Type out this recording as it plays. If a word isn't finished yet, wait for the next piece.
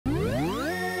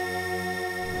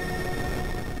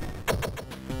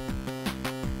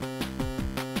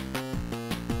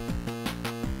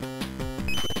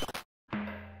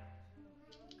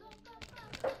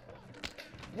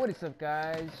What is up,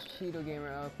 guys? Cheeto Gamer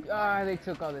LP. Ah, they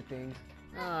took all the things.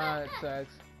 Ah, that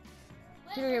sucks.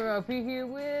 Cheeto Gamer LP here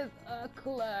with a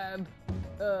collab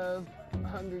of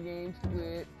Hunger Games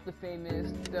with the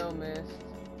famous Delmist.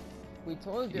 We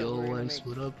told you we were gonna make.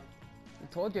 What up? We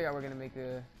told you we're gonna make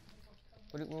a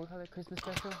what do we call it? Christmas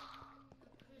special.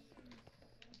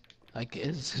 I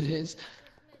guess it is.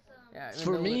 Yeah.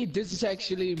 For me, this is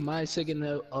actually my second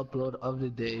upload of the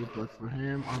day, but for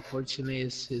him, unfortunately,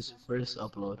 it's his first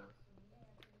upload.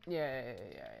 Yeah,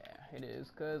 it is.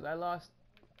 Cause I lost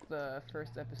the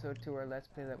first episode to our Let's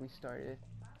Play that we started.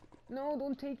 No,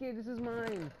 don't take it. This is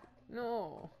mine.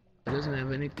 No. It doesn't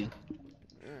have anything.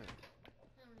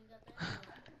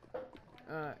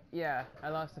 Yeah, I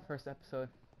lost the first episode.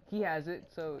 He has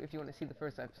it, so if you want to see the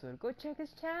first episode, go check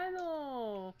his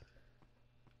channel.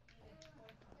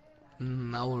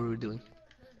 Now what are we doing?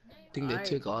 I think they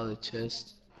took all the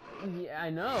chests. Yeah,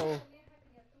 I know.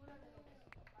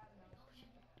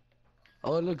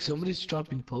 Oh look, somebody's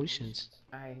dropping potions.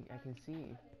 I can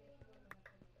see.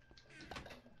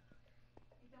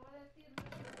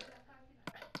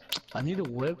 I need a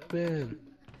weapon.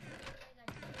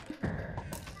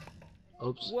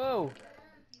 Oops. Whoa.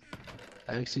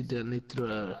 I accidentally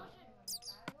threw out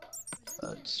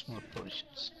some more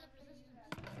potions.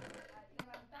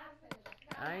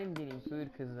 I'm getting food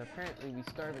because apparently we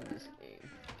starve in this game.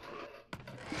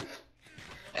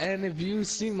 And if you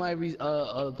see my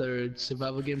other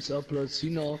survival games uploads, you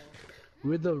know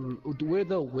we're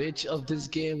the witch of this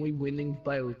game. We winning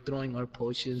by throwing our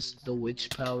potions. The witch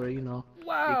power, you know.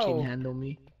 Wow. They can't handle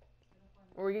me.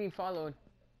 Or we're getting followed.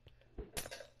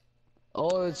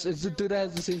 Oh, it's the dude that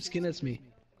has the same skin as me.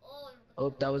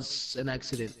 Oh, that was an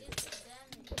accident.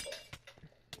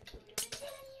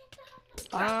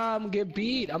 Ah, I'm gonna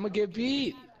get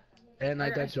beat. And I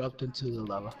got dropped into the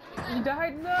lava. You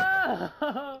died? No!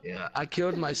 Yeah, I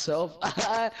killed myself.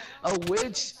 A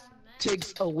witch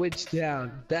takes a witch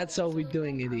down. That's how we're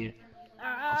doing it here.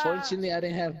 Unfortunately, I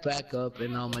didn't have backup,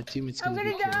 and now my teammates gonna be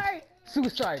killed. I'm gonna die!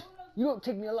 Suicide! You don't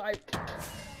take me alive!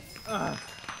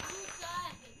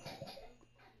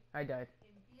 I died.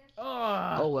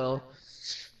 Oh well.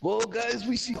 Well, guys,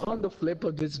 we see on the flip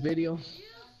of this video.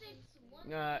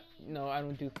 No, I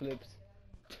don't do flips.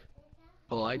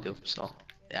 Oh, I do, so,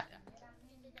 yeah.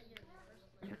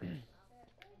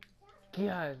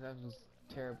 Yeah, that was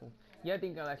terrible. Yeah, I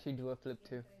think I'll actually do a flip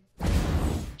too.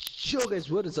 Yo guys,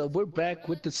 what is up? We're back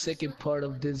with the second part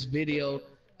of this video.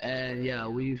 And yeah,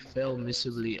 we failed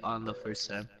miserably on the first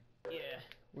time. Yeah,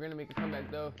 we're gonna make a comeback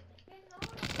though.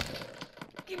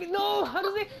 No, how do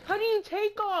you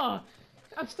take off?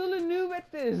 I'm still a noob at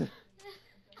this.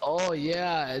 Oh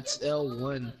yeah, it's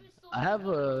L1. I have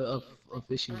a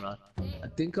fishing rod. I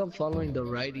think I'm following the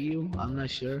right EU. I'm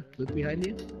not sure. Look behind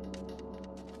you.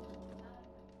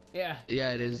 Yeah.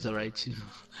 Yeah, it is the right EU.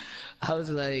 I was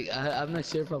like, I'm not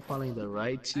sure if I'm following the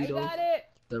right EU. I got it.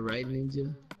 The right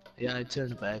ninja. Yeah, I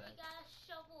turned back.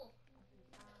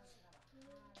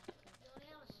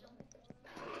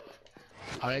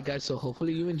 Alright guys, so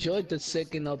hopefully you enjoyed the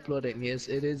second upload, and yes,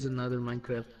 it is another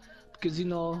Minecraft. Because you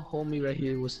know, homie right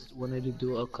here wanted to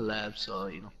do a collab, so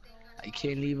you know, I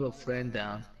can't leave a friend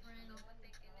down.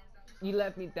 You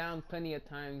let me down plenty of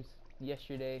times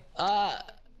yesterday. I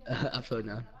fell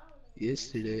down.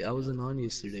 Yesterday, I wasn't on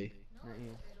yesterday. Not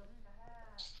you.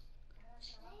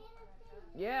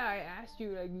 Yeah, I asked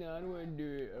you like, no, I don't want to do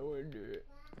it. I want to do it.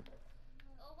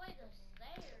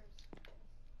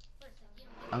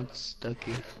 I'm stuck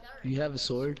here. You have a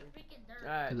sword?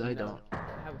 Cause I don't. I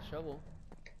have a shovel.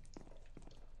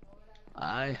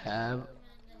 I have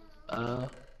a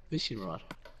fishing rod.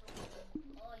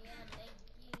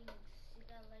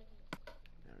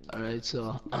 Alright,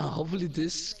 so hopefully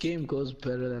this game goes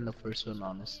better than the first one,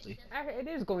 honestly. It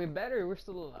is going better. We're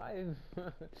still alive.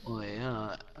 Oh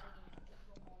yeah.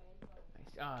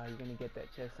 Ah, you're gonna get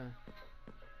that chest, huh?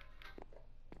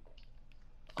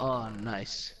 Oh,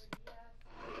 nice.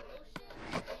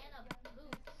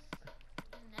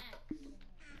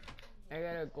 I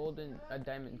got a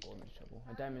diamond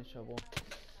shovel.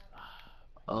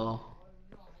 Oh.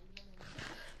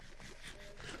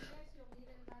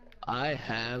 I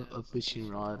have a fishing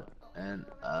rod, and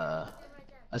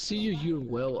I see you're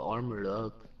well armored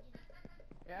up.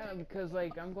 Yeah, because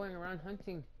like I'm going around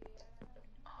hunting.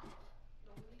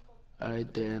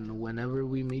 Alright then, whenever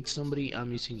we meet somebody,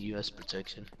 I'm using US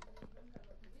protection.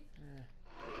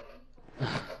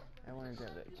 I want to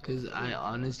grab that. Because I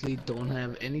honestly don't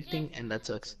have anything, and that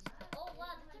sucks.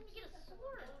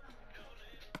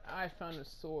 I found a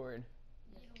sword.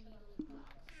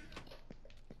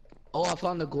 Oh, I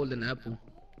found a golden apple.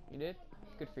 You did?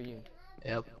 Good for you.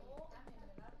 Yep.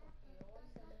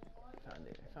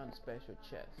 found a special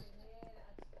chest.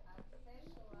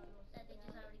 That they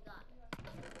just already got.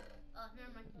 Oh,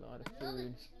 never mind. A lot of Another,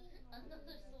 food.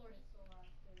 another sword.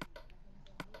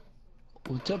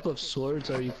 What type of swords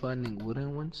are you finding?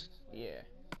 Wooden ones? Yeah.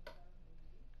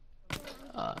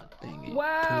 Dang it.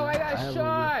 Wow, I got have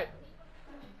shot!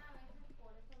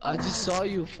 I just saw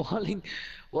you falling.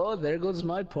 Well, there goes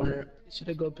my partner. Should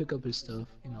I go pick up his stuff?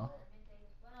 You know.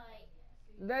 Like,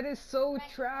 That is so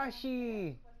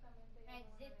trashy!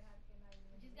 exit.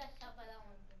 Just got shot by that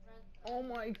one. Oh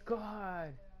my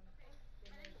god.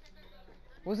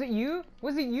 Was it you?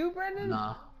 Was it you, Brendan?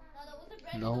 Nah. No, that wasn't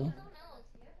Brandon. No.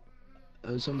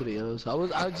 That was someone else. It was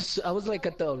somebody else. I was like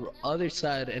at the other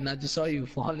side, and I just saw you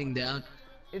falling down.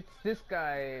 It's this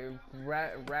guy,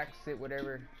 Raxit,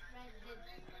 whatever.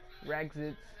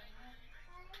 Ragzits.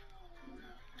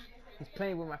 He's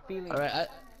playing with my feelings. All right,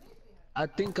 I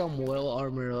think I'm well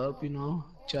armored up. You know,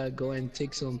 try to go and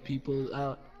take some people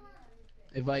out,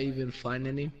 if I even find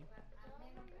any.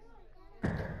 Do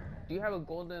you have a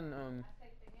golden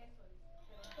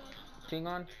thing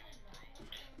on?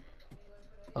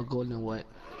 A golden what?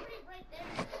 Somebody right there.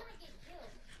 He's gonna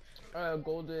get killed.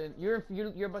 Golden.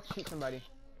 You're about to shoot somebody.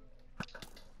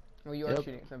 Oh, you are Yep.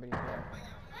 shooting somebody. Yeah.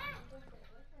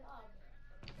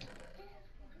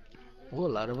 Oh, a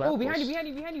lot of Oh, apples. behind you! Behind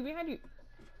you! Behind you! Behind you!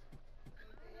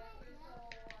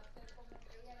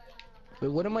 Wait,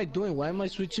 what am I doing? Why am I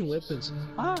switching weapons?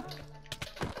 Ah! Showdown.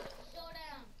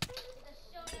 It's a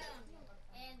showdown.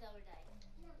 And Delver died.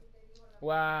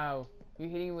 Wow, you're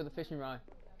hitting him with a fishing rod.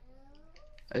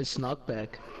 It's knockback.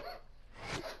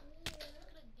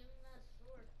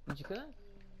 Did you kill him?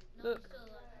 No, Look, he's still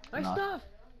alive. my Nah. stuff.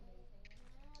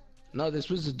 No, this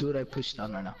was the dude I pushed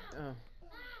down right now. Oh,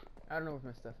 I don't know where's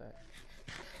my stuff at.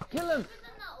 Kill him!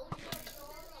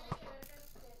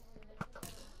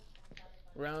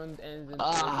 Round ends in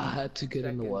Ah, I had to get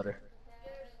in the seconds. water.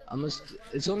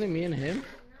 It's only me and him?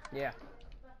 Yeah,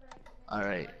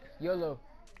 Alright. YOLO.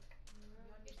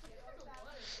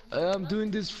 I'm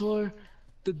doing this for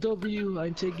the W.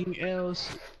 I'm taking L's.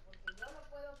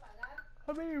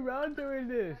 How many rounds are in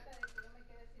this?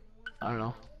 I don't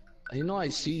know. You know I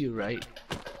see you, right?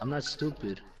 I'm not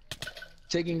stupid.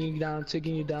 Taking you down,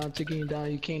 taking you down, taking you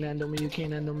down. You can't handle me, you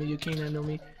can't handle me, you can't handle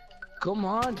me. Come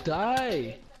on,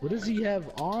 die! What does he have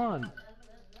on?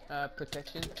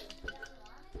 Protection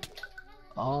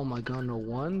Oh my god, no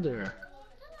wonder.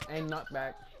 and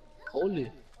knockback.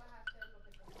 Holy.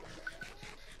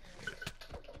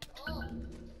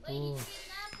 Lady,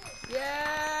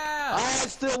 Yeah! I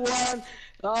still won!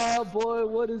 Oh boy,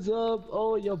 what is up?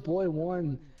 Oh, your boy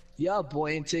won. Your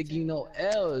boy ain't taking no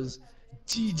L's.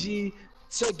 GG.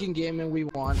 Second game and we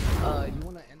won. You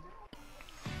wanna end it?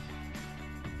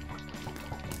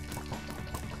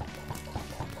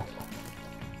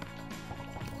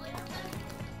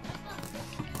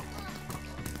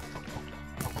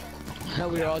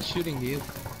 We're all shooting you.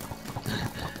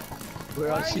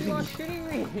 We're all Why are you shooting all you.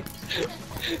 shooting me?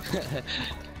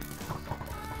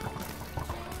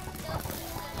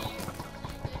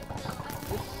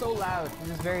 It's so loud. This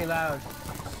is very loud.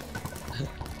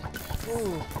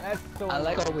 Ooh, that's so I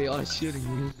like loud. how we all shooting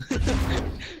you.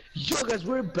 Yo guys,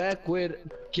 we're back with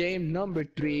game number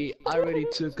 3. I already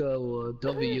took a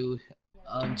W.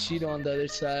 Cheeto on the other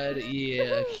side.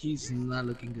 Yeah, he's not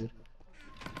looking good.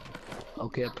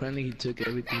 Okay, apparently he took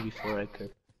everything before I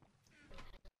could.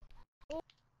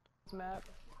 This map.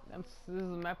 This is a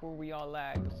map where we all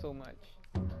lag so much.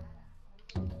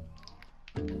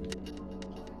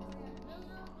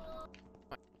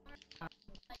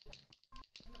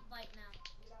 fight now.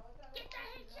 Get that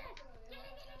headshot!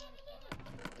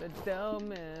 Get it! The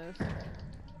dumbest.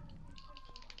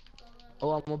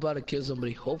 Oh, I'm about to kill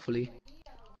somebody, hopefully.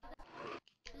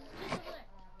 I'll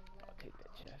take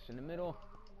that chest in the middle.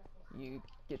 You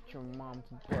get your mom's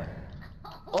butt.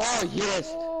 Oh, yes!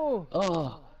 Oh!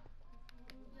 Oh,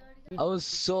 I was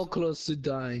so close to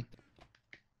dying.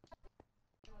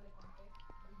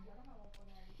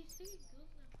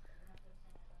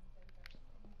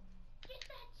 Get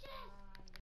that chest!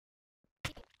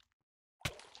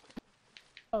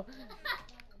 Oh.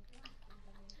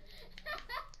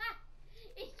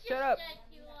 It just Shut up!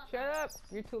 jacked you up. Shut up!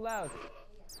 You're too loud.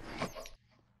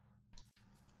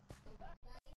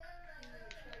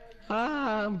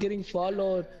 Ah, I'm getting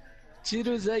followed. Cheeto,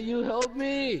 is that you? Help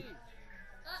me!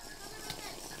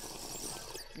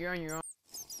 You're on your own.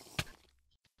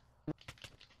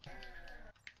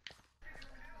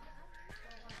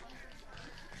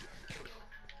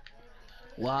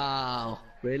 Wow,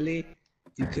 really?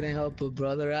 You couldn't help a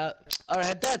brother out?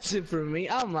 Alright, that's it for me.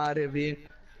 I'm out of here.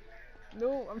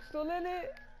 No, I'm still in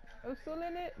it. I'm still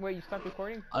in it. Wait, you stopped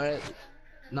recording? Alright.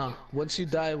 No, once you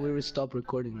die, we will stop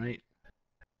recording, right?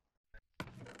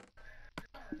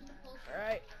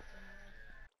 Alright.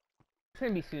 It's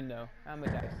gonna be soon though. I'm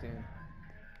gonna die soon.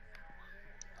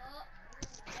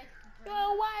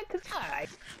 Oh, why? Cause I.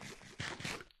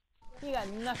 You got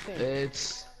nothing.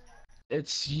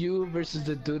 It's you versus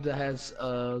the dude that has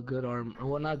good armor.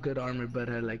 Well, not good armor, but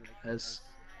like has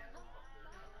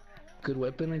good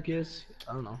weapon, I guess.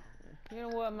 I don't know. You know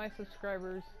what, my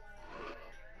subscribers?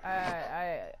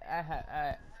 I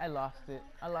lost it.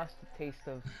 I lost the taste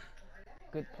of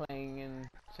good playing in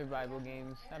survival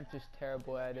games. I'm just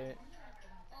terrible at it.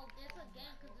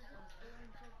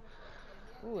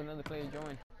 Ooh, another player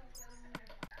joined.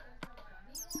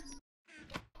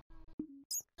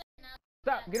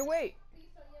 Stop! Get away!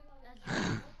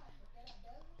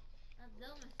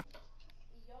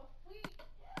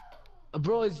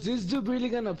 Bro, is this dude really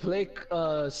gonna play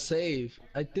save?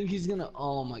 I think he's gonna.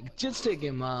 Oh my! Just take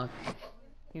him out.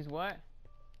 He's what?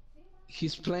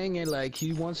 He's playing it like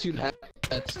he wants you to have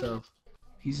that stuff.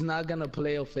 He's not gonna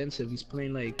play offensive. He's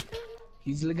playing like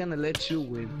he's gonna let you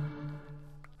win.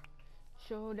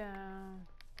 Showdown.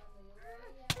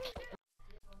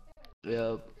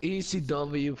 Yeah, easy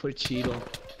W for Cheeto.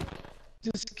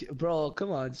 Bro,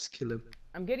 come on, just kill him.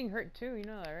 I'm getting hurt too, you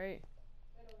know that, right?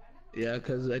 Yeah,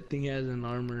 cause I think he has an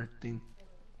armor thing.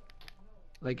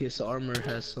 Like his armor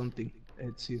has something.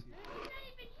 It's you.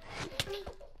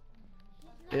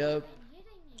 Yep.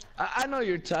 I know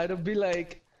you're tired of be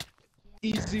like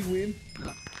easy win.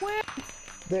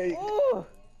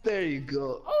 There you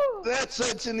go. Oh. That's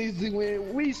such an easy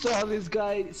win. We saw this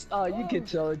guy. You can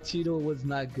tell Cheeto was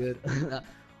not good.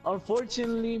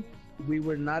 Unfortunately, we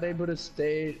were not able to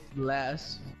stay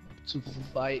last to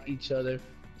fight each other.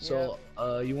 So,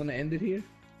 you want to end it here?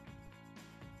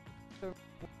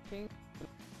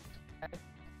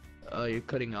 You're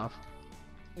cutting off.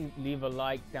 Leave a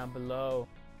like down below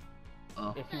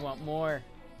if you want more.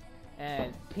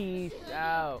 And peace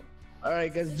out.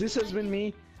 Alright guys, this has been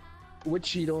me with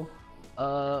Cheeto.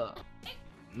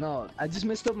 No, I just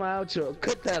messed up my outro.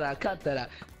 Cut that out.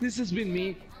 This has been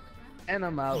me, and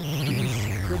I'm out.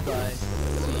 Peace. Goodbye.